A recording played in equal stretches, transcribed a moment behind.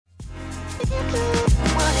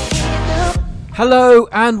Hello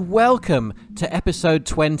and welcome to episode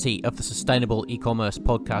 20 of the Sustainable E-commerce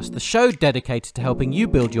podcast, the show dedicated to helping you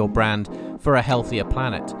build your brand for a healthier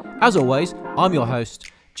planet. As always, I'm your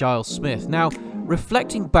host, Giles Smith. Now,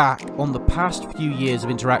 reflecting back on the past few years of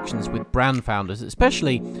interactions with brand founders,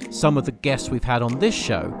 especially some of the guests we've had on this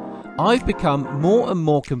show, I've become more and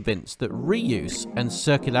more convinced that reuse and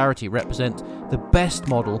circularity represent the best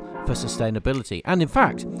model for sustainability. And in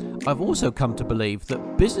fact, I've also come to believe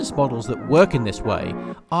that business models that work in this way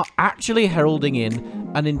are actually heralding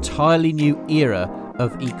in an entirely new era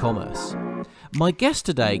of e-commerce. My guest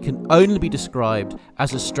today can only be described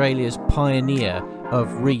as Australia's pioneer of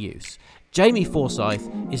reuse. Jamie Forsyth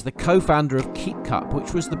is the co-founder of Keep Cup,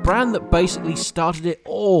 which was the brand that basically started it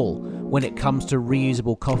all when it comes to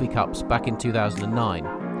reusable coffee cups back in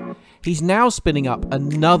 2009. He's now spinning up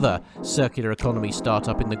another circular economy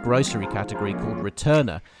startup in the grocery category called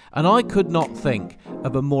Returner, and I could not think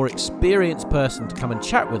of a more experienced person to come and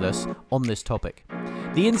chat with us on this topic.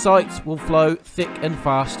 The insights will flow thick and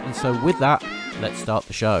fast, and so with that, let's start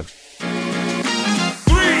the show. 3,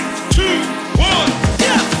 2, 1.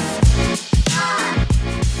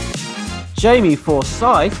 Jamie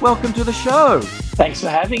Forsyth, welcome to the show. Thanks for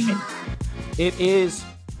having me. It is,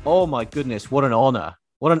 oh my goodness, what an honor.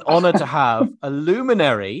 What an honor to have a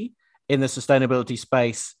luminary in the sustainability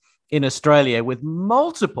space in Australia with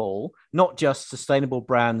multiple, not just sustainable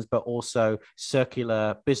brands, but also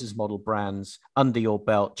circular business model brands under your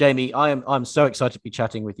belt. Jamie, I'm so excited to be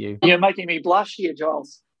chatting with you. You're making me blush here,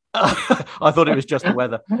 Giles. I thought it was just the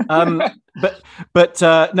weather. But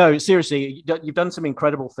no, seriously, you've done some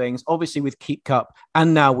incredible things, obviously with Keep Cup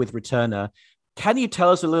and now with Returner. Can you tell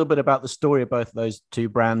us a little bit about the story of both of those two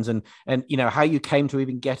brands and you know how you came to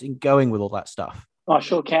even getting going with all that stuff? I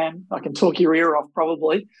sure can. I can talk your ear off,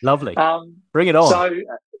 probably. Lovely. Bring it on. So,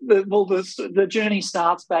 the journey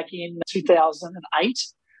starts back in 2008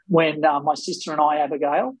 when my sister and I,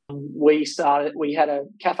 Abigail, we had a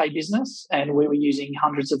cafe business and we were using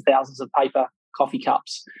hundreds of thousands of paper coffee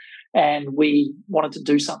cups. And we wanted to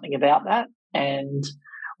do something about that. And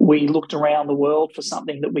we looked around the world for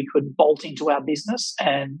something that we could bolt into our business,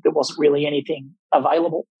 and there wasn't really anything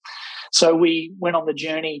available. So we went on the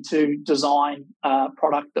journey to design a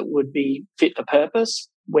product that would be fit for purpose,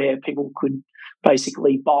 where people could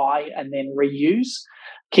basically buy and then reuse.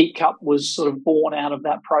 Keep Cup was sort of born out of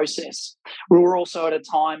that process. We were also at a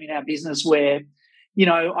time in our business where, you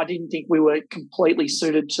know, I didn't think we were completely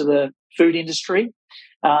suited to the food industry.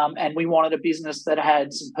 And we wanted a business that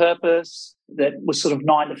had some purpose, that was sort of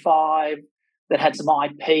 9 to 5, that had some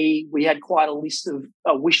IP. We had quite a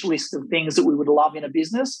wish list of things that we would love in a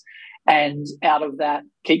business. And out of that,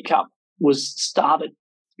 Keep Cup was started.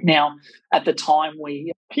 Now, at the time,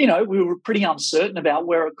 we were pretty uncertain about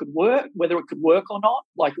whether it could work or not.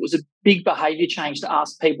 Like, it was a big behaviour change to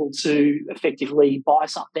ask people to effectively buy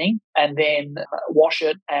something and then wash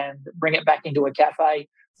it and bring it back into a cafe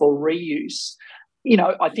for reuse. You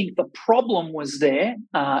know, I think the problem was there,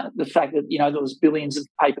 the fact that, you know, there was billions of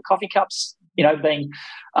paper coffee cups, you know, being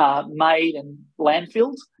made and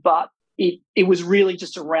landfilled, but it was really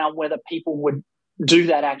just around whether people would do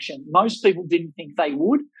that action. Most people didn't think they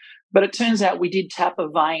would, but it turns out we did tap a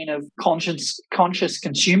vein of conscious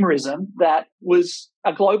consumerism that was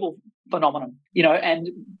a global phenomenon, you know, and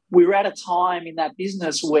we were at a time in that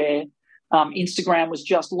business where Instagram was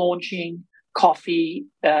just launching. Coffee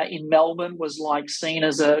in Melbourne was like seen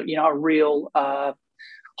as a real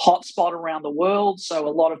hotspot around the world. So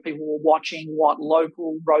a lot of people were watching what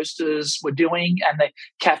local roasters were doing, and the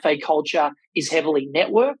cafe culture is heavily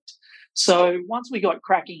networked. So once we got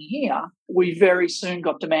cracking here, we very soon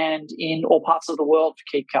got demand in all parts of the world for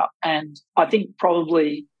Keep Cup. And I think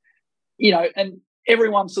probably, you know, and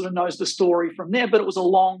everyone sort of knows the story from there, but it was a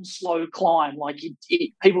long, slow climb. Like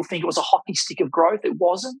people think it was a hockey stick of growth. It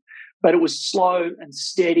wasn't. But it was slow and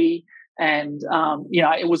steady, and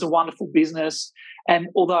it was a wonderful business. And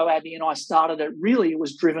although Abby and I started it, really it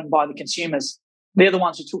was driven by the consumers. They're the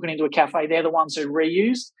ones who took it into a cafe. They're the ones who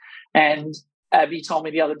reused. And Abby told me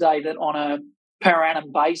the other day that on a per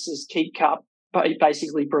annum basis, Keep Cup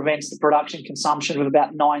basically prevents the production consumption of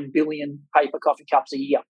about 9 billion paper coffee cups a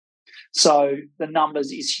year. So the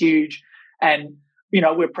numbers is huge, and you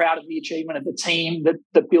know, we're proud of the achievement of the team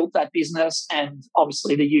that built that business, and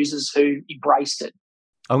obviously the users who embraced it.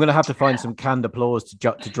 I'm going to have to find some canned applause to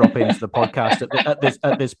drop into the podcast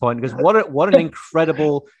at this point, because what an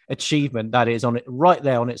incredible achievement that is right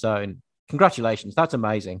there on its own. Congratulations, that's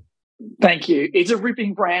amazing. Thank you. It's a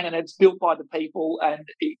ripping brand, and it's built by the people, and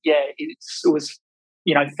it was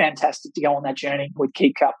fantastic to go on that journey with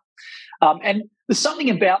Keep Cup. And there's something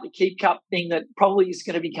about the Keep Cup thing that probably is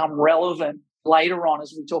going to become relevant later on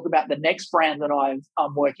as we talk about the next brand that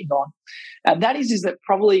I'm working on. And that is that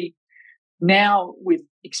probably now with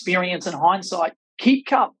experience and hindsight, Keep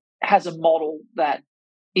Cup has a model that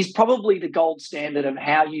is probably the gold standard of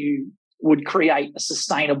how you would create a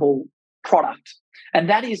sustainable product. And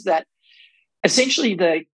that is that essentially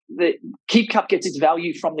the Keep Cup gets its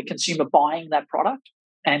value from the consumer buying that product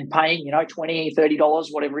and paying, $20, $30,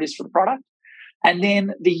 whatever it is for the product. And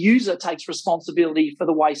then the user takes responsibility for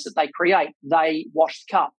the waste that they create. They wash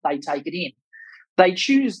the cup, they take it in. They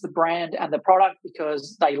choose the brand and the product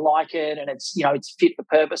because they like it and it's fit for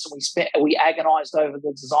purpose, and we agonized over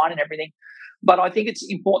the design and everything. But I think it's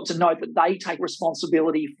important to note that they take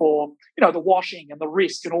responsibility for, the washing and the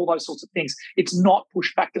risk and all those sorts of things. It's not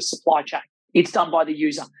pushed back to supply chain. It's done by the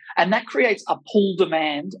user. And that creates a pull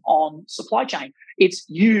demand on supply chain. It's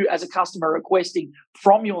you as a customer requesting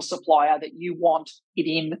from your supplier that you want it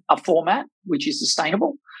in a format which is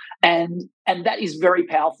sustainable. And that is very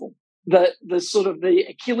powerful. The sort of the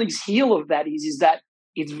Achilles heel of that is that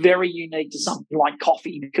it's very unique to something like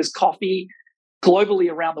coffee, because coffee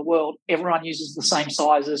globally around the world, everyone uses the same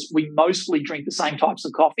sizes. We mostly drink the same types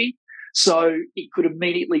of coffee. So it could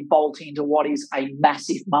immediately bolt into what is a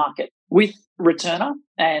massive market. With Returner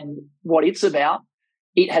and what it's about,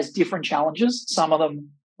 it has different challenges, some of them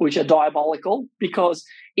which are diabolical, because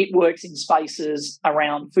it works in spaces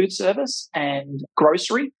around food service and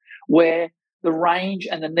grocery where the range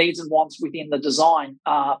and the needs and wants within the design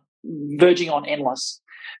are verging on endless.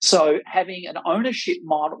 So having an ownership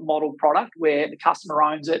model product where the customer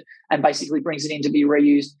owns it and basically brings it in to be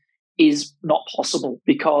reused is not possible,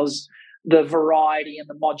 because the variety and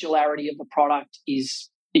the modularity of the product is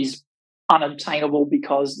unobtainable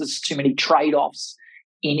because there's too many trade-offs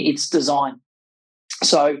in its design.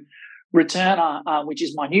 So Returner, which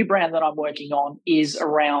is my new brand that I'm working on, is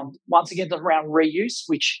around reuse,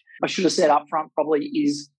 which I should have said up front probably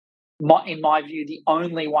is, in my view, the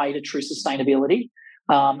only way to true sustainability.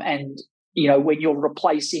 And when you're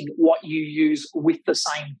replacing what you use with the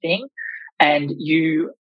same thing, and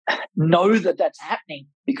you know that that's happening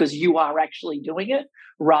because you are actually doing it,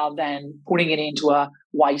 rather than putting it into a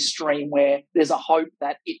waste stream where there's a hope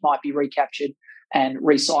that it might be recaptured and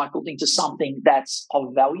recycled into something that's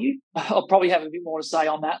of value. I'll probably have a bit more to say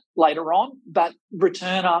on that later on, but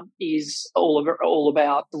Returner is all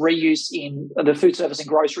about reuse in the food service and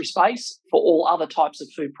grocery space for all other types of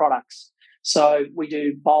food products. So we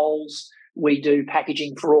do bowls, we do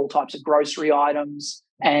packaging for all types of grocery items,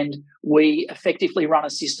 and we effectively run a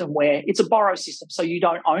system where it's a borrow system, so you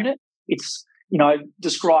don't own it. It's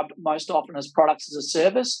described most often as products as a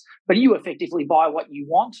service, but you effectively buy what you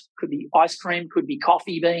want. Could be ice cream, could be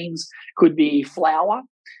coffee beans, could be flour,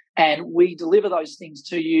 and we deliver those things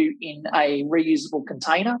to you in a reusable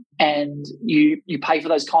container, and you pay for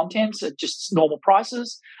those contents at just normal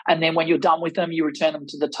prices, and then when you're done with them, you return them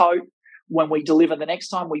to the tote. When we deliver the next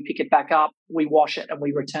time, we pick it back up, we wash it, and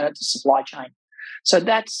we return it to supply chain. So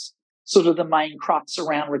that's sort of the main crux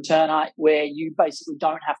around Returner, where you basically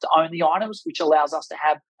don't have to own the items, which allows us to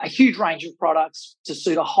have a huge range of products to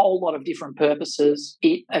suit a whole lot of different purposes.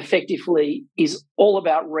 It effectively is all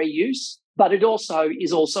about reuse, but it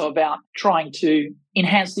is also about trying to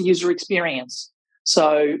enhance the user experience.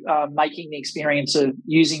 So making the experience of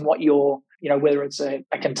using what you're, whether it's a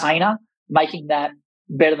container, making that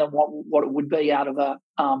better than what it would be out of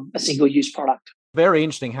a single-use product. Very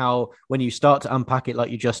interesting how, when you start to unpack it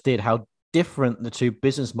like you just did, how different the two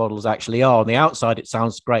business models actually are. On the outside, it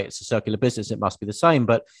sounds great. It's a circular business. It must be the same,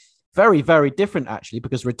 but very, very different actually,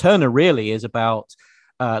 because Returner really is about,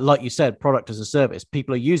 like you said, product as a service.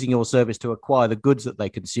 People are using your service to acquire the goods that they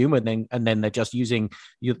consume, and then they're just using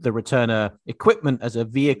the Returner equipment as a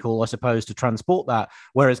vehicle, I suppose, to transport that.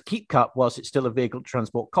 Whereas Keep Cup, whilst it's still a vehicle to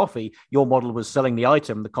transport coffee, your model was selling the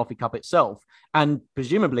item, the coffee cup itself. And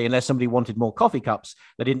presumably, unless somebody wanted more coffee cups,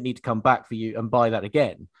 they didn't need to come back for you and buy that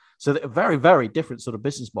again. So a very, very different sort of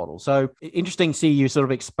business model. So interesting to see you sort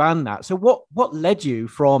of expand that. So what led you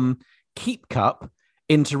from Keep Cup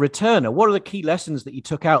into Returner? What are the key lessons that you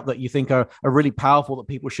took out that you think are really powerful that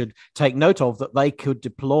people should take note of, that they could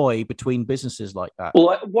deploy between businesses like that?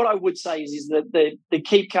 Well, what I would say is that the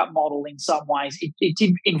Keep Cup model, in some ways, it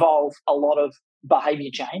did involve a lot of behaviour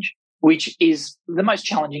change, which is the most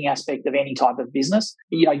challenging aspect of any type of business,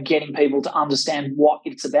 getting people to understand what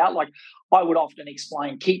it's about. Like, I would often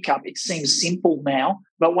explain Keep Cup. It seems simple now,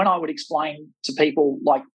 but when I would explain to people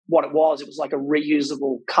like what it was like a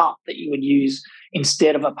reusable cup that you would use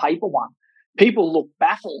instead of a paper one. people look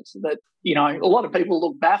baffled that, a lot of people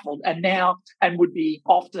look baffled and would be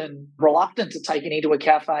often reluctant to take it into a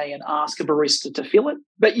cafe and ask a barista to fill it.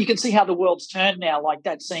 But you can see how the world's turned now. Like,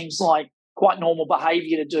 that seems like quite normal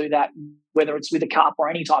behavior to do that, whether it's with a cup or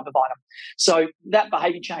any type of item. So that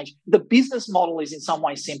behavior change. The business model is in some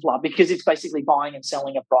ways simpler because it's basically buying and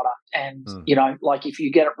selling a product. And, like, if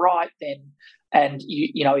you get it right, then, and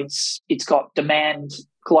it's got demand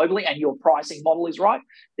globally and your pricing model is right,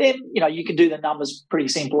 then, you can do the numbers pretty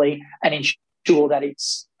simply and ensure that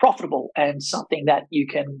it's profitable and something that you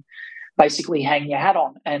can basically hang your hat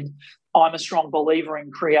on. And I'm a strong believer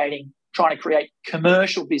in trying to create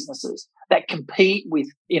commercial businesses that compete with,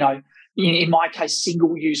 in my case,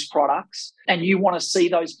 single-use products. And you want to see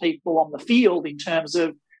those people on the field in terms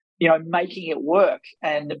of, making it work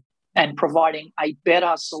and providing a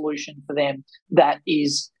better solution for them that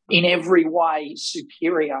is in every way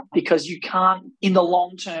superior, because you can't, in the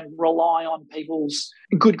long term, rely on people's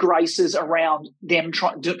good graces around them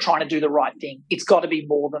trying to do the right thing. It's got to be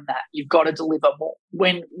more than that. You've got to deliver more.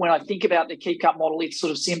 When I think about the Keep Cup model, it's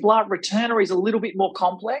sort of simpler. Returner is a little bit more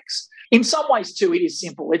complex. In some ways, too, it is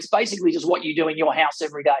simple. It's basically just what you do in your house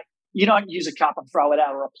every day. You don't use a cup and throw it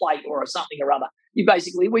out, or a plate or something or other. You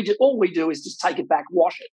basically, all we do is just take it back,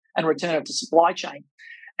 wash it, and return it to supply chain.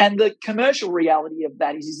 And the commercial reality of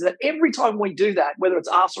that is that every time we do that, whether it's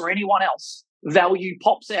us or anyone else, value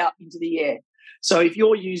pops out into the air. So if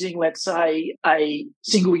you're using, let's say, a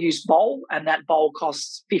single-use bowl and that bowl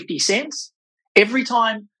costs 50 cents, every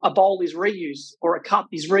time a bowl is reused or a cup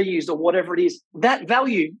is reused or whatever it is, that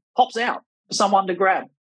value pops out for someone to grab.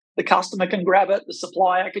 The customer can grab it, the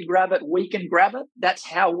supplier can grab it, we can grab it. That's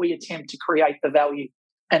how we attempt to create the value.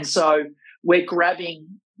 And so we're grabbing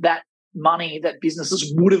that money that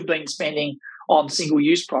businesses would have been spending on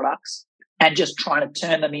single-use products and just trying to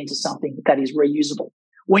turn them into something that is reusable.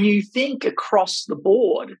 When you think across the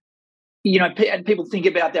board, and people think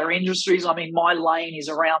about their industries, I mean, my lane is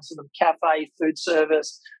around sort of cafe, food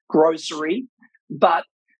service, grocery, but,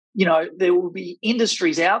 there will be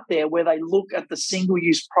industries out there where they look at the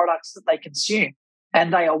single-use products that they consume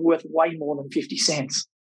and they are worth way more than 50 cents,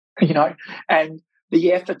 and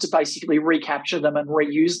the effort to basically recapture them and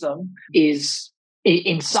reuse them is,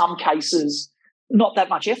 in some cases, not that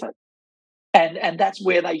much effort. And that's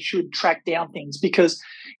where they should track down things, because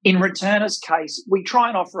in Returner's case, we try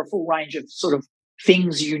and offer a full range of sort of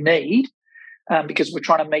things you need because we're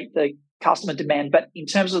trying to meet the customer demand. But in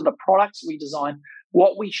terms of the products we design,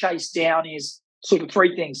 what we chase down is sort of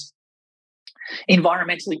three things.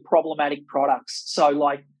 Environmentally problematic products. So,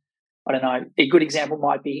 like, I don't know, a good example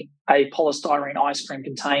might be a polystyrene ice cream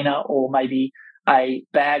container, or maybe a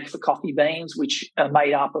bag for coffee beans, which are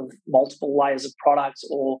made up of multiple layers of products,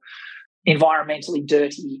 or environmentally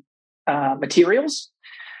dirty materials.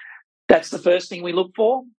 That's the first thing we look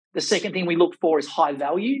for. The second thing we look for is high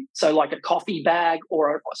value. So like a coffee bag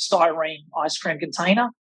or a styrene ice cream container,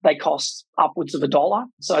 they cost upwards of $1.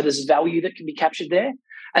 So there's value that can be captured there.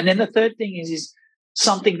 And then the third thing is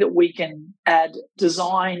something that we can add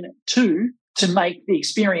design to make the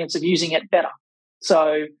experience of using it better.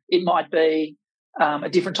 So it might be a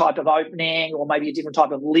different type of opening, or maybe a different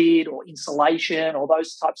type of lid or insulation, or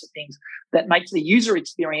those types of things that makes the user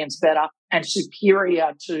experience better and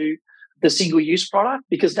superior to the single-use product,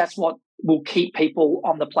 because that's what will keep people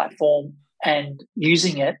on the platform and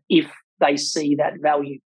using it if they see that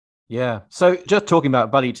value. Yeah. So just talking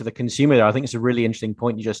about value to the consumer there, I think it's a really interesting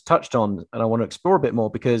point you just touched on, and I want to explore a bit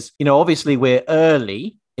more because, obviously we're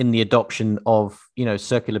early in the adoption of,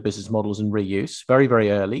 circular business models and reuse, very,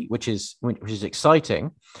 very early, which is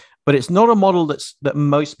exciting. But it's not a model that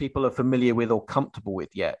most people are familiar with or comfortable with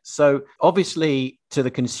yet. So obviously to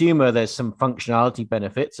the consumer, there's some functionality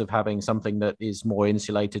benefits of having something that is more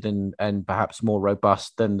insulated and perhaps more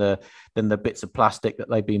robust than the bits of plastic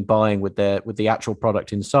that they've been buying with the actual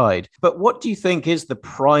product inside. But what do you think is the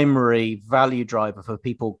primary value driver for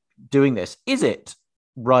people doing this? Is it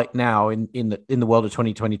right now in the world of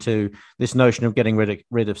 2022, this notion of getting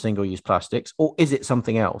rid of single-use plastics, or is it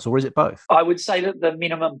something else, or is it both? I would say that the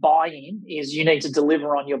minimum buy-in is you need to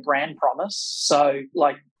deliver on your brand promise. So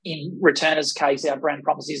like in Returner's case, our brand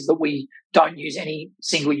promise is that we don't use any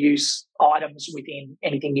single-use items within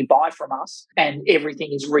anything you buy from us, and everything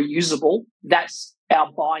is reusable. That's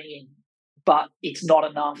our buy-in. But it's not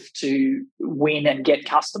enough to win and get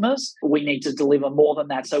customers. We need to deliver more than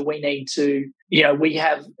that. So we need to, we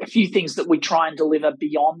have a few things that we try and deliver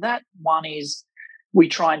beyond that. One is we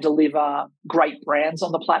try and deliver great brands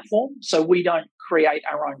on the platform. So we don't create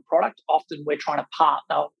our own product. Often we're trying to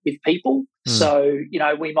partner with people. So,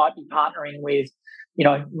 we might be partnering with,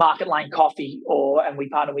 Market Lane Coffee, and we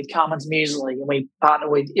partner with Carmen's Muesli, and we partner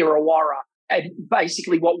with Irawara. And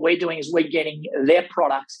basically what we're doing is we're getting their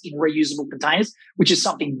products in reusable containers, which is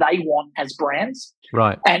something they want as brands.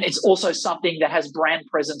 Right. And it's also something that has brand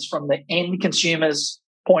presence from the end consumer's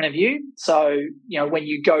point of view. So, when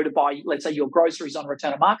you go to buy, let's say, your groceries on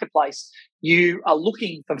Return to Marketplace, you are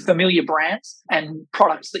looking for familiar brands and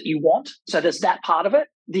products that you want. So there's that part of it.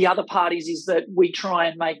 The other part is that we try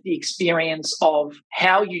and make the experience of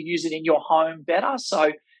how you use it in your home better.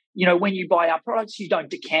 So, when you buy our products, you don't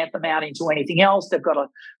decant them out into anything else. They've got a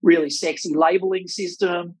really sexy labeling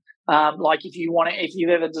system. Like if you've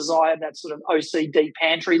ever desired that sort of OCD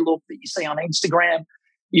pantry look that you see on Instagram,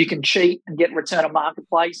 you can cheat and get Return to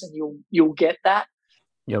Marketplace, and you'll get that.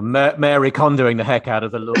 You're Mary Condoing the heck out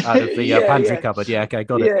of the pantry cupboard. Yeah, okay,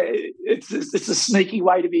 got it. Yeah, it's a sneaky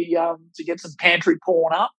way to get some pantry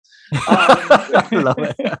porn up. Love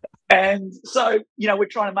it. And so, we're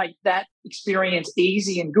trying to make that experience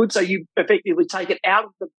easy and good. So you effectively take it out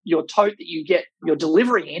of your tote that you get your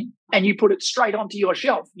delivery in, and you put it straight onto your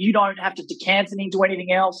shelf. You don't have to decant it into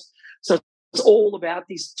anything else. So it's all about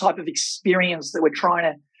this type of experience that we're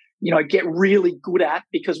trying to, get really good at,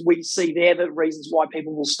 because we see they're the reasons why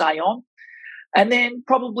people will stay on. And then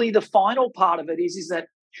probably the final part of it is that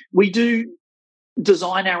we do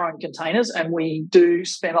design our own containers, and we do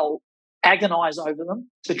agonize over them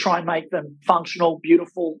to try and make them functional,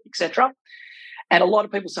 beautiful, etc. And a lot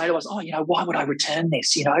of people say to us, why would I return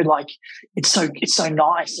this? It's so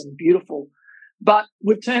nice and beautiful. But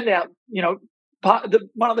we've turned out,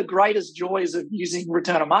 one of the greatest joys of using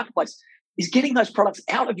Return to Marketplace is getting those products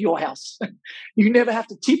out of your house. You never have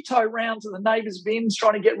to tiptoe around to the neighbour's bins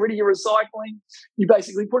trying to get rid of your recycling. You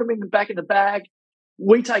basically put them in the back of the bag.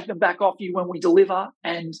 We take them back off you when we deliver,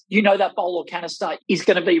 and that bowl or canister is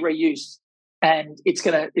going to be reused, and it's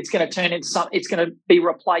going to turn into something. It's going to be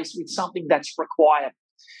replaced with something that's required.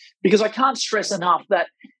 Because I can't stress enough that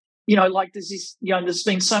there's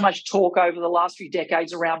been so much talk over the last few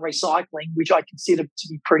decades around recycling, which I consider to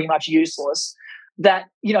be pretty much useless. That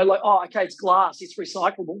it's glass, it's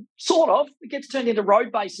recyclable, sort of. It gets turned into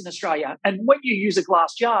road base in Australia, and when you use a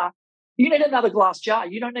glass jar, you need another glass jar.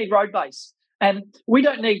 You don't need road base. And we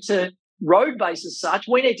don't need to road base as such.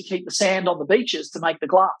 We need to keep the sand on the beaches to make the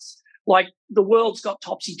glass. The world's got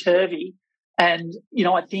topsy-turvy. And,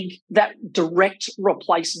 I think that direct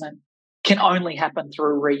replacement can only happen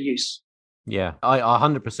through reuse. Yeah, I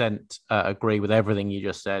 100% agree with everything you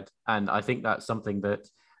just said. And I think that's something that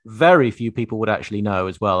very few people would actually know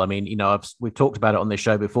as well. I mean, we've talked about it on this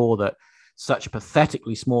show before, that such a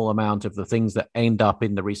pathetically small amount of the things that end up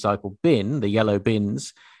in the recycled bin, the yellow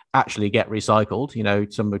bins, actually get recycled,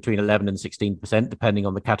 somewhere between 11 and 16%, depending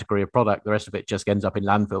on the category of product. The rest of it just ends up in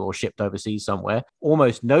landfill or shipped overseas somewhere.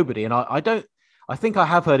 Almost nobody. And I think I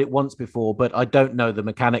have heard it once before, but I don't know the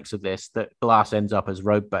mechanics of this, that glass ends up as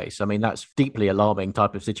road base. I mean, that's deeply alarming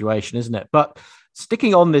type of situation, isn't it? But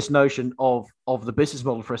sticking on this notion of the business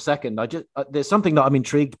model for a second, there's something that I'm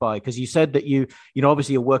intrigued by, because you said that you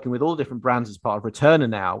obviously you're working with all different brands as part of Returner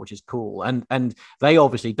now, which is cool, and they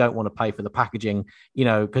obviously don't want to pay for the packaging,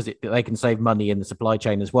 because they can save money in the supply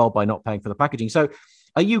chain as well by not paying for the packaging. So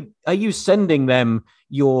are you sending them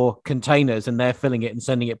your containers and they're filling it and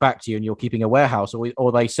sending it back to you, and you're keeping a warehouse, or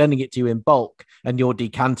are they sending it to you in bulk and you're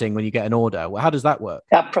decanting when you get an order? Well, how does that work?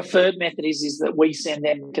 Our preferred method is that we send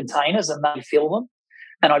them containers and they fill them.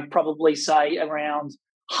 And I'd probably say around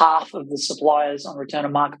half of the suppliers on Return to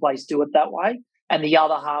Marketplace do it that way, and the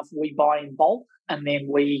other half we buy in bulk and then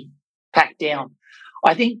we pack down.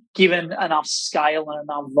 I think given enough scale and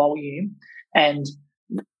enough volume, and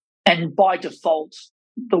by default,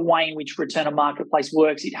 the way in which Return to Marketplace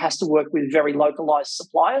works, it has to work with very localized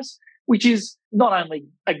suppliers, which is not only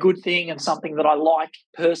a good thing and something that I like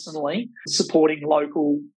personally, supporting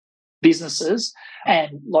local businesses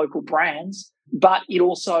and local brands, but it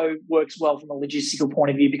also works well from a logistical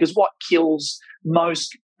point of view, because what kills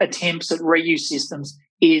most attempts at reuse systems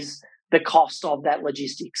is the cost of that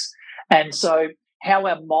logistics. And so how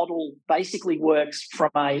our model basically works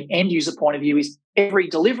from an end user point of view is every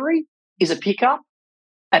delivery is a pickup.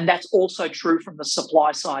 And that's also true from the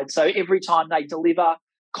supply side. So every time they deliver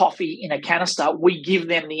coffee in a canister, we give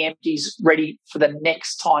them the empties ready for the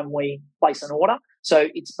next time we place an order. So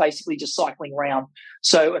it's basically just cycling around.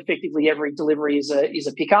 So effectively every delivery is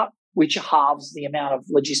a pickup, which halves the amount of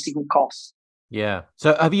logistical costs. Yeah.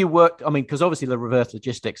 So have you worked, because obviously the reverse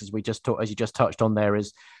logistics, as you just touched on there,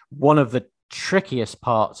 is one of the trickiest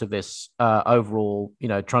parts of this overall,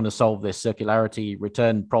 trying to solve this circularity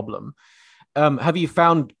return problem. Have you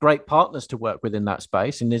found great partners to work with in that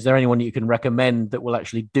space? And is there anyone you can recommend that will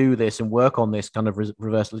actually do this and work on this kind of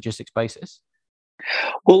reverse logistics basis?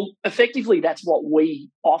 Well, effectively, that's what we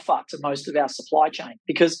offer to most of our supply chain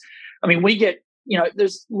because, I mean, we get,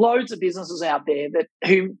 there's loads of businesses out there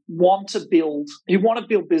who want to build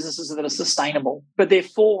businesses that are sustainable, but they're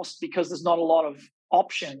forced because there's not a lot of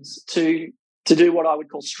options to do what I would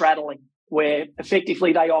call straddling, where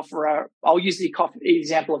effectively they offer I'll use the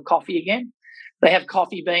example of coffee again. They have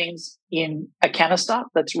coffee beans in a canister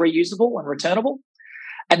that's reusable and returnable.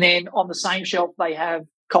 And then on the same shelf, they have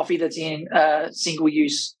coffee that's in a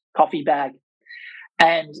single-use coffee bag.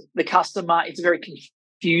 And the customer, it's a very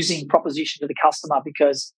confusing proposition to the customer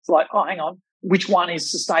because it's like, oh, hang on, which one is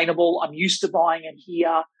sustainable? I'm used to buying it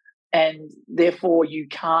here. And therefore you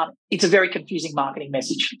can't, it's a very confusing marketing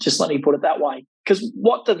message. Just let me put it that way. Because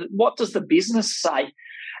what does the business say?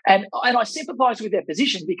 And I sympathize with their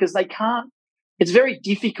position because they can't, it's very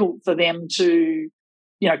difficult for them to,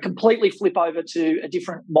 completely flip over to a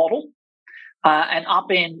different model and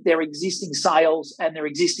upend their existing sales and their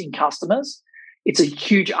existing customers. It's a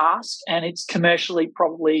huge ask and it's commercially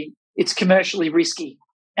risky.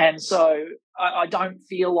 And so I don't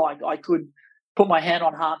feel like I could put my hand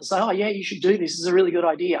on heart and say, oh, yeah, you should do this. This is a really good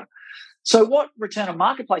idea. So what Return on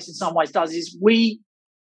Marketplace in some ways does is we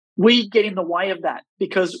get in the way of that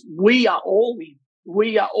because we are all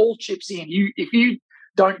chips in. If you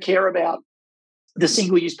don't care about the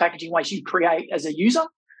single-use packaging waste you create as a user,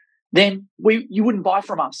 then you wouldn't buy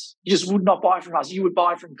from us. You just would not buy from us. You would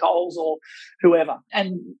buy from Coles or whoever.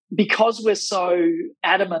 And because we're so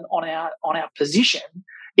adamant on our position,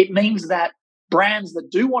 it means that brands that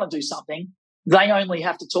do want to do something, they only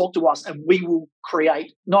have to talk to us and we will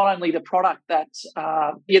create not only the product that,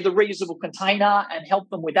 the reusable container and help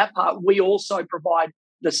them with that part, we also provide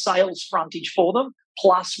the sales frontage for them,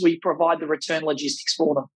 plus we provide the return logistics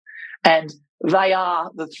for them. And they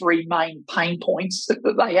are the three main pain points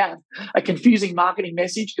that they have. A confusing marketing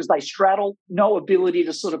message because they straddle, no ability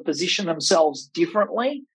to sort of position themselves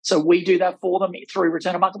differently. So we do that for them through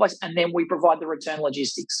Return on Marketplace, and then we provide the return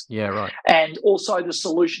logistics. Yeah, right. And also the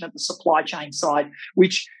solution at the supply chain side,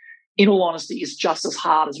 which in all honesty is just as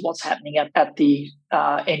hard as what's happening at the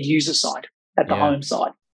end user side, at the home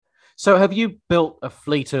side. So have you built a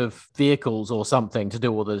fleet of vehicles or something to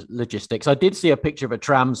do all the logistics? I did see a picture of a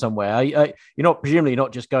tram somewhere. You're presumably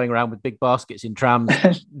not just going around with big baskets in trams,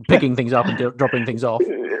 picking things up and dropping things off.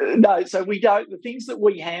 No, so we don't. The things that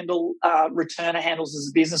we handle, Returner handles as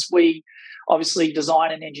a business, we obviously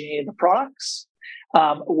design and engineer the products.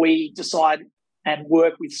 We decide and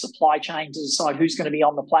work with supply chain to decide who's going to be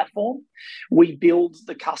on the platform. We build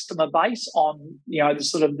the customer base on, the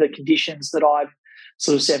sort of the conditions that I've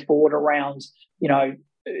sort of set forward around,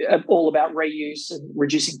 all about reuse and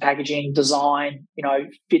reducing packaging, design,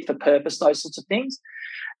 fit for purpose, those sorts of things.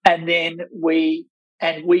 And then we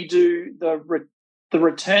do the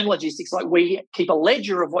return logistics, like we keep a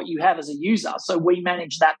ledger of what you have as a user. So we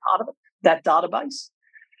manage that part of it, that database.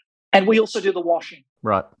 And we also do the washing.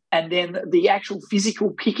 Right. And then the actual physical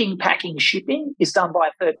picking, packing, shipping is done by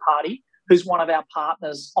a third party who's one of our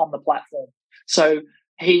partners on the platform. So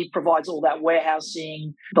he provides all that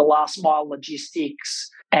warehousing, the last mile logistics,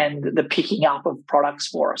 and the picking up of products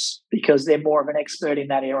for us because they're more of an expert in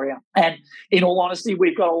that area. And in all honesty,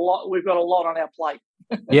 we've got a lot on our plate.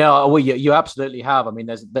 Yeah, well, you absolutely have. I mean,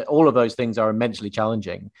 all of those things are immensely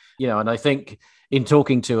challenging, and I think in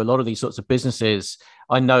talking to a lot of these sorts of businesses,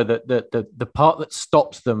 I know that the part that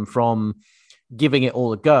stops them from giving it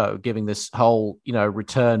all a go, giving this whole,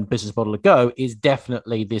 return business model a go is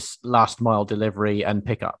definitely this last mile delivery and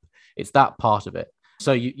pickup. It's that part of it.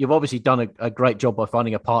 So you've obviously done a great job by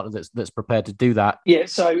finding a partner that's prepared to do that. Yeah.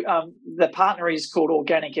 So the partner is called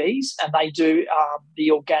Organic Ease, and they do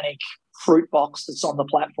the organic fruit box that's on the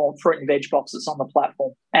platform, fruit and veg box that's on the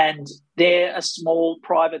platform. And they're a small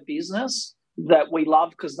private business that we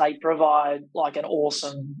love because they provide like an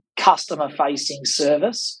awesome customer-facing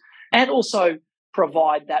service and also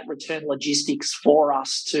provide that return logistics for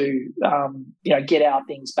us to, get our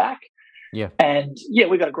things back. Yeah. And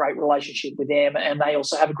we've got a great relationship with them, and they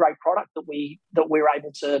also have a great product that we're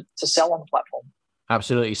able to sell on the platform.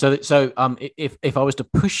 Absolutely. So if I was to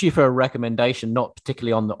push you for a recommendation, not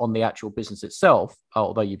particularly on the actual business itself,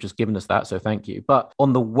 although you've just given us that, so thank you, but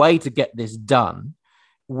on the way to get this done,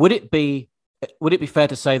 would it be fair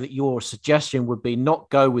to say that your suggestion would be not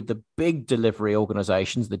go with the big delivery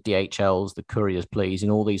organizations, the DHLs, the couriers, please,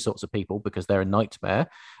 and all these sorts of people because they're a nightmare,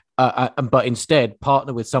 but instead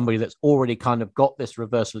partner with somebody that's already kind of got this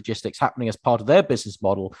reverse logistics happening as part of their business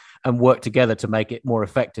model and work together to make it more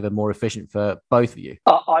effective and more efficient for both of you?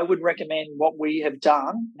 I would recommend what we have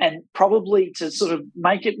done, and probably to sort of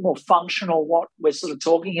make it more functional, what we're sort of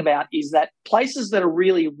talking about is that places that are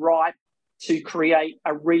really ripe to create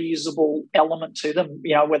a reusable element to them,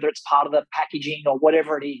 whether it's part of the packaging or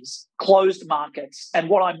whatever it is, closed markets. And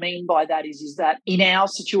what I mean by that is that in our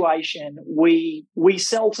situation, we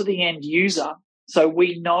sell to the end user, so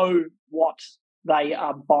we know what they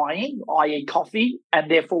are buying, i.e. coffee, and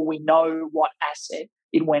therefore we know what asset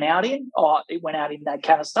it went out in, or it went out in that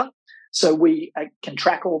canister. So we can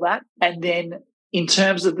track all that. And then in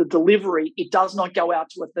terms of the delivery, it does not go out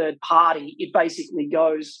to a third party. It basically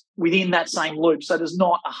goes within that same loop. So there's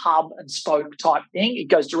not a hub and spoke type thing. It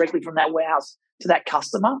goes directly from that warehouse to that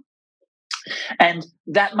customer. And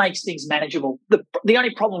that makes things manageable. The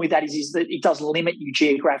only problem with that is that it does limit you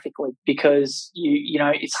geographically, because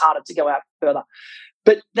it's harder to go out further.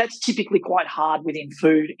 But that's typically quite hard within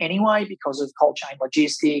food anyway, because of cold chain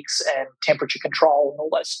logistics and temperature control and all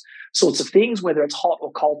those sorts of things, whether it's hot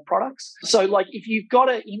or cold products. So like if you've got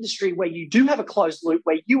an industry where you do have a closed loop,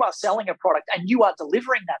 where you are selling a product and you are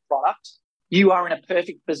delivering that product, you are in a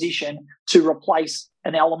perfect position to replace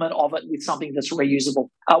an element of it with something that's reusable.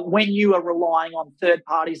 When you are relying on third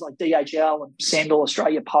parties like DHL and Send or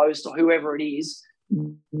Australia Post or whoever it is,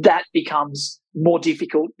 that becomes more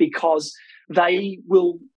difficult, because they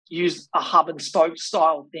will use a hub and spoke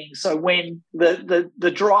style thing. So when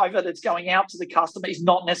the driver that's going out to the customer is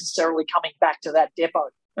not necessarily coming back to that depot.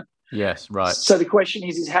 Yes, right. So the question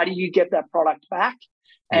is how do you get that product back?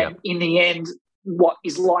 And in the end, what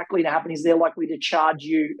is likely to happen is they're likely to charge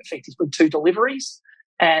you effectively 2 deliveries.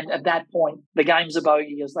 And at that point, the game's a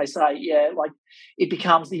bogey, as they say. It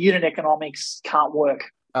becomes the unit economics can't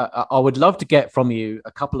work. I would love to get from you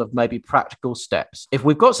a couple of maybe practical steps. If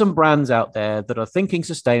we've got some brands out there that are thinking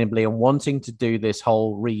sustainably and wanting to do this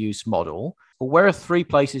whole reuse model, where are 3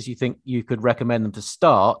 places you think you could recommend them to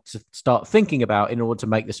start thinking about in order to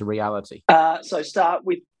make this a reality? So start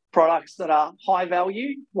with products that are high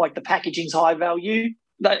value, like the packaging's high value.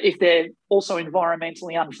 If they're also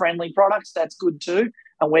environmentally unfriendly products, that's good too.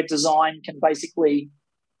 And where design can basically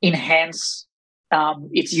enhance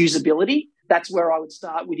its usability. That's where I would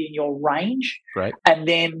start within your range. Right. And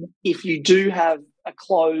then if you do have a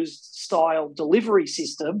closed style delivery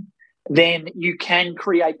system, then you can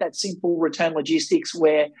create that simple return logistics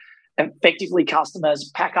where effectively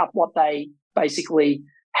customers pack up what they basically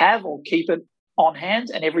have or keep it on hand.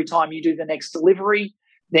 And every time you do the next delivery,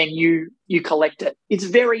 then you collect it. It's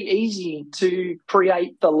very easy to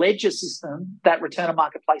create the ledger system that Return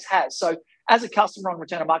Marketplace has. So as a customer on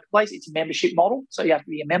Return Marketplace, it's a membership model. So you have to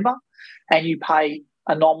be a member and you pay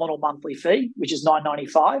a nominal monthly fee, which is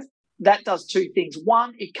 $9.95. That does 2 things.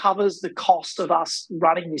 One, it covers the cost of us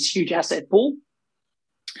running this huge asset pool,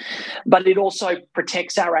 but it also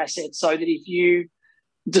protects our assets so that if you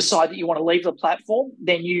decide that you want to leave the platform,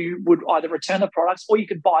 then you would either return the products or you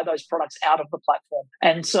could buy those products out of the platform.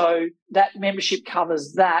 And so that membership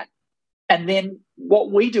covers that. And then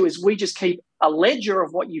what we do is we just keep a ledger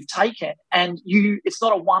of what you've taken, and it's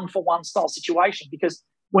not a 1-for-1 style situation, because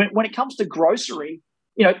when it comes to grocery,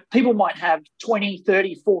 people might have 20,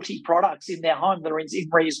 30, 40 products in their home that are in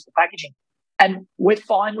reusable packaging. And we're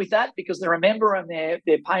fine with that because they're a member and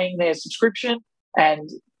they're paying their subscription, and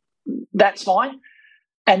that's fine.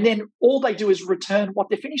 And then all they do is return what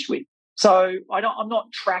they're finished with. So I'm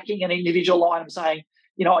not tracking an individual item saying,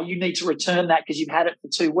 you need to return that because you've had it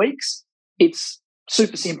for 2 weeks. It's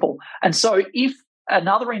super simple. And so if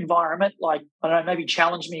another environment, like, I don't know, maybe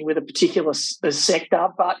challenge me with a particular sector,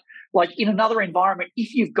 but like in another environment,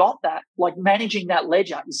 if you've got that, like managing that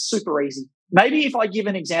ledger is super easy. Maybe if I give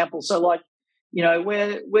an example, so like,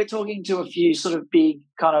 we're talking to a few sort of big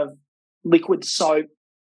kind of liquid soap,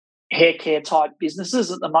 hair care type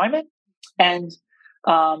businesses at the moment. And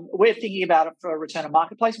we're thinking about it for a Return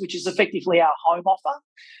Marketplace, which is effectively our home offer.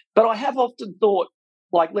 But I have often thought,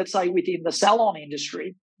 like, let's say within the salon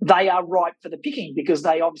industry, they are ripe for the picking because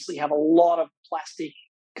they obviously have a lot of plastic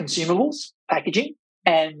consumables packaging.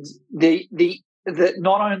 And the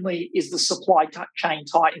not only is the supply chain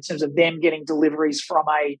tight in terms of them getting deliveries from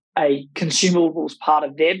a consumables part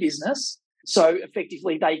of their business. So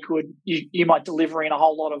effectively you might deliver in a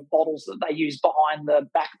whole lot of bottles that they use behind the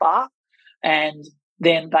back bar, and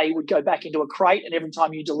then they would go back into a crate, and every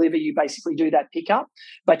time you deliver, you basically do that pickup.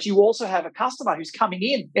 But you also have a customer who's coming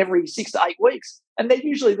in every 6 to 8 weeks, and they're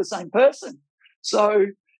usually the same person. So,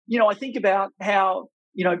 I think about how,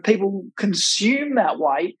 people consume that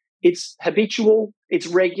way. It's habitual, it's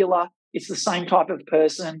regular, It's the same type of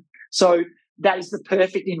person. So that is the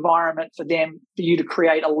perfect environment for you to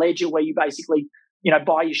create a ledger where you basically,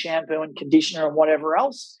 buy your shampoo and conditioner and whatever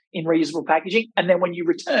else in reusable packaging. And then when you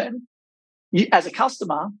return, you, as a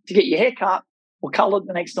customer, to get your hair cut or coloured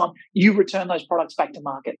the next time, you return those products back to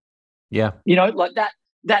market. Yeah. Like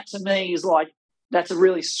that to me is like, that's a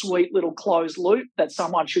really sweet little closed loop that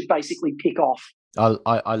someone should basically pick off.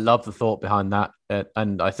 I love the thought behind that,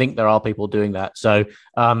 and I think there are people doing that.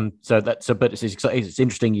 But it's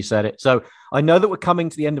interesting you said it. So I know that we're coming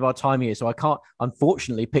to the end of our time here, so I can't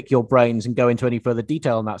unfortunately pick your brains and go into any further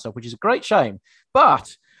detail on that stuff, which is a great shame.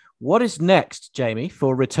 But what is next, Jamie,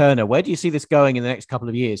 for Returner? Where do you see this going in the next couple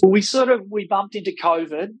of years? We bumped into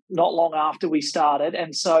COVID not long after we started,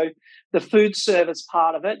 and so the food service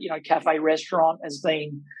part of it, cafe, restaurant, has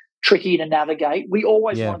been tricky to navigate. We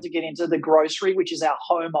always wanted to get into the grocery, which is our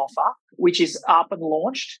home offer, which is up and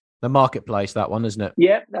launched. The marketplace, that one, isn't it?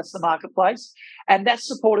 Yeah, that's the marketplace. And that's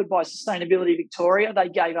supported by Sustainability Victoria. They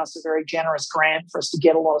gave us a very generous grant for us to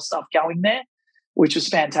get a lot of stuff going there, which was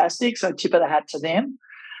fantastic. So tip of the hat to them.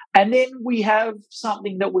 And then we have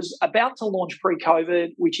something that was about to launch pre-COVID,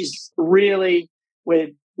 which is really,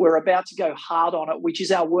 we're about to go hard on it, which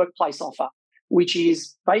is our workplace offer, which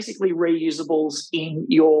is basically reusables in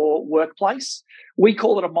your workplace. We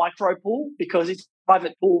call it a micro pool because it's a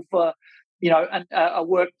private pool for, a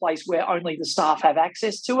workplace where only the staff have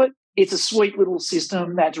access to it. It's a sweet little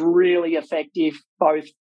system that's really effective, both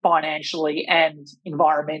financially and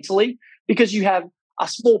environmentally, because you have a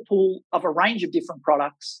small pool of a range of different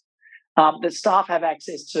products that staff have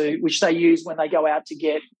access to, which they use when they go out to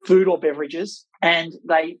get food or beverages, and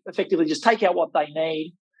they effectively just take out what they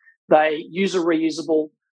need. They use a reusable,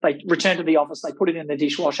 they return to the office, they put it in the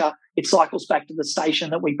dishwasher, it cycles back to the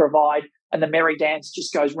station that we provide, and the merry dance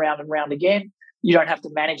just goes round and round again. You don't have to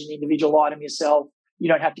manage an individual item yourself. You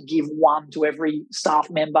don't have to give one to every staff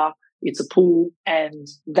member. It's a pool, and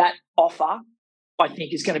that offer, I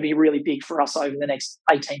think, is going to be really big for us over the next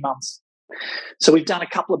 18 months. So we've done a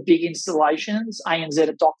couple of big installations. ANZ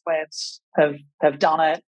at Docklands have done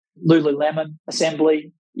it, Lululemon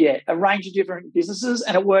Assembly, a range of different businesses,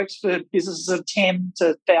 and it works for businesses of 10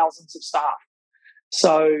 to thousands of staff.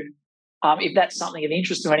 So if that's something of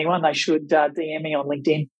interest to anyone, they should DM me on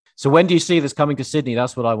LinkedIn. So when do you see this coming to Sydney?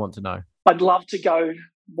 That's what I want to know. I'd love to go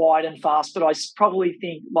wide and fast, but I probably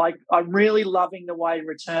think, I'm really loving the way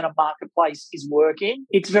Returner Marketplace is working.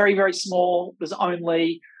 It's very, very small. There's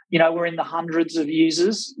only, we're in the hundreds of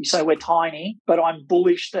users, so we're tiny, but I'm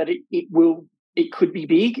bullish that it could be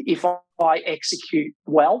big if I execute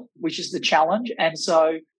well, which is the challenge. And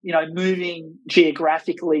so, moving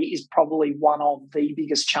geographically is probably one of the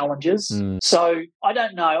biggest challenges. So I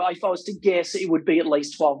don't know. If I was to guess, it would be at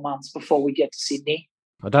least 12 months before we get to Sydney.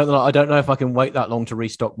 I don't know if I can wait that long to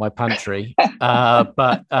restock my pantry,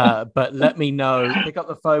 but let me know. Pick up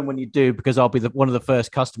the phone when you do, because I'll be one of the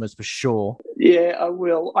first customers for sure. Yeah, I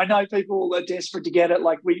will. I know people are desperate to get it.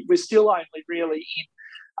 We're still only really in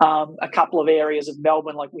a couple of areas of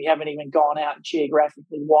Melbourne. We haven't even gone out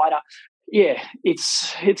geographically wider. Yeah,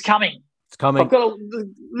 it's coming. It's coming. I've got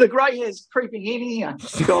the grey hair's creeping in here.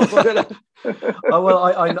 God,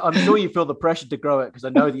 I'm sure you feel the pressure to grow it, because I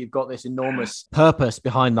know that you've got this enormous purpose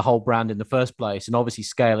behind the whole brand in the first place, and obviously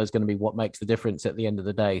scale is going to be what makes the difference at the end of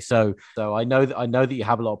the day. So I know that you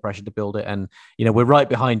have a lot of pressure to build it, and we're right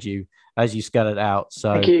behind you as you scale it out.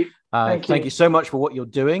 So thank you. Thank you so much for what you're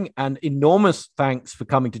doing, and enormous thanks for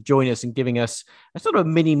coming to join us and giving us a sort of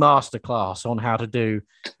mini masterclass on how to do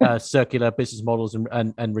circular business models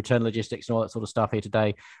and return logistics and all that sort of stuff here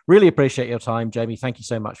today. Really appreciate your time, Jamie. Thank you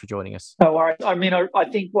so much for joining us. No worries. I mean, I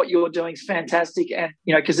think what you're doing is fantastic, and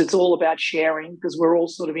because it's all about sharing, because we're all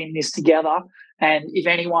sort of in this together. And if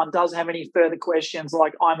anyone does have any further questions,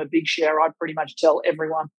 I'm a big sharer, I pretty much tell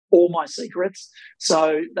everyone all my secrets.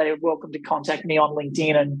 So they're welcome to contact me on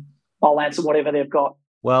LinkedIn, and I'll answer whatever they've got.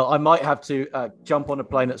 Well, I might have to jump on a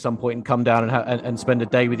plane at some point and come down and spend a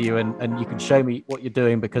day with you, and you can show me what you're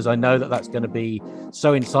doing, because I know that that's going to be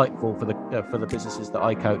so insightful for the businesses that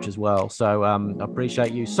I coach as well. So I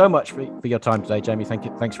appreciate you so much for your time today, Jamie. Thank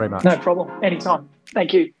you. Thanks very much. No problem. Anytime.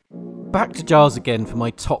 Thank you. Back to Giles again for my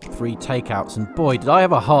top 3 takeouts, and boy, did I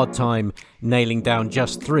have a hard time nailing down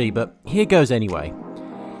just 3, but here goes anyway.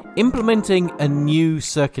 Implementing a new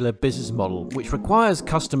circular business model, which requires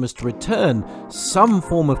customers to return some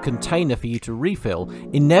form of container for you to refill,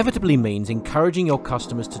 inevitably means encouraging your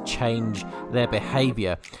customers to change their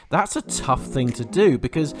behaviour. That's a tough thing to do,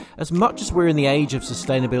 because as much as we're in the age of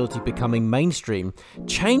sustainability becoming mainstream,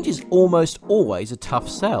 change is almost always a tough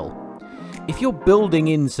sell. If you're building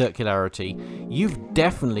in circularity, you've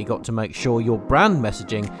definitely got to make sure your brand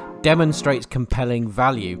messaging demonstrates compelling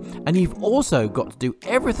value, and you've also got to do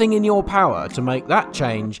everything in your power to make that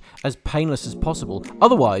change as painless as possible.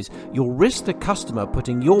 Otherwise, you'll risk the customer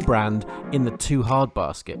putting your brand in the too hard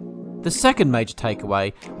basket. The second major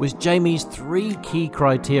takeaway was Jamie's 3 key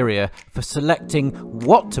criteria for selecting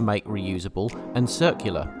what to make reusable and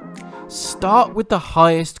circular. Start with the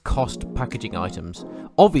highest cost packaging items.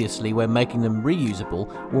 Obviously, where making them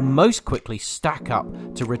reusable will most quickly stack up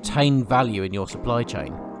to retain value in your supply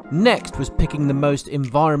chain. Next was picking the most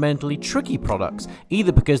environmentally tricky products,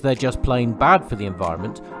 either because they're just plain bad for the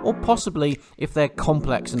environment, or possibly if they're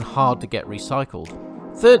complex and hard to get recycled.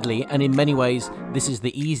 Thirdly, and in many ways this is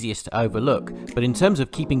the easiest to overlook, but in terms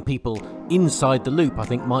of keeping people inside the loop I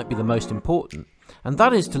think might be the most important, and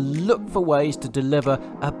that is to look for ways to deliver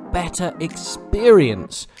a better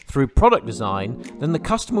experience through product design than the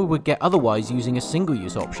customer would get otherwise using a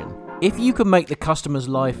single-use option. If you can make the customer's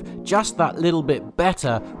life just that little bit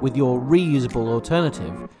better with your reusable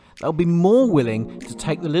alternative, they'll be more willing to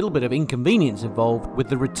take the little bit of inconvenience involved with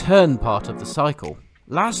the return part of the cycle.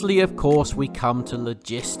 Lastly, of course, we come to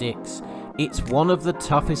logistics. It's one of the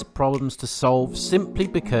toughest problems to solve simply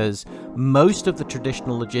because most of the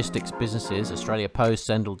traditional logistics businesses, Australia Post,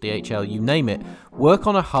 Sendle, DHL, you name it, work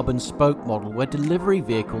on a hub and spoke model where delivery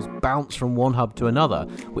vehicles bounce from one hub to another,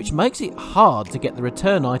 which makes it hard to get the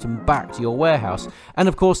return item back to your warehouse. And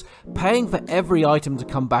of course, paying for every item to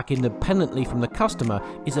come back independently from the customer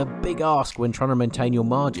is a big ask when trying to maintain your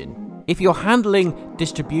margin. If you're handling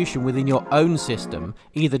distribution within your own system,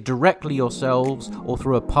 either directly yourselves or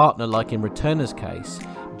through a partner like in Returner's case,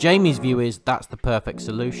 Jamie's view is that's the perfect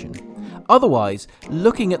solution. Otherwise,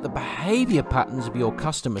 looking at the behaviour patterns of your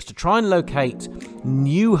customers to try and locate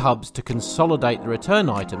new hubs to consolidate the return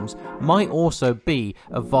items might also be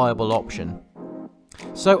a viable option.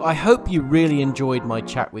 So I hope you really enjoyed my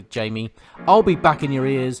chat with Jamie. I'll be back in your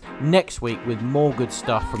ears next week with more good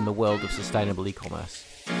stuff from the world of sustainable e-commerce.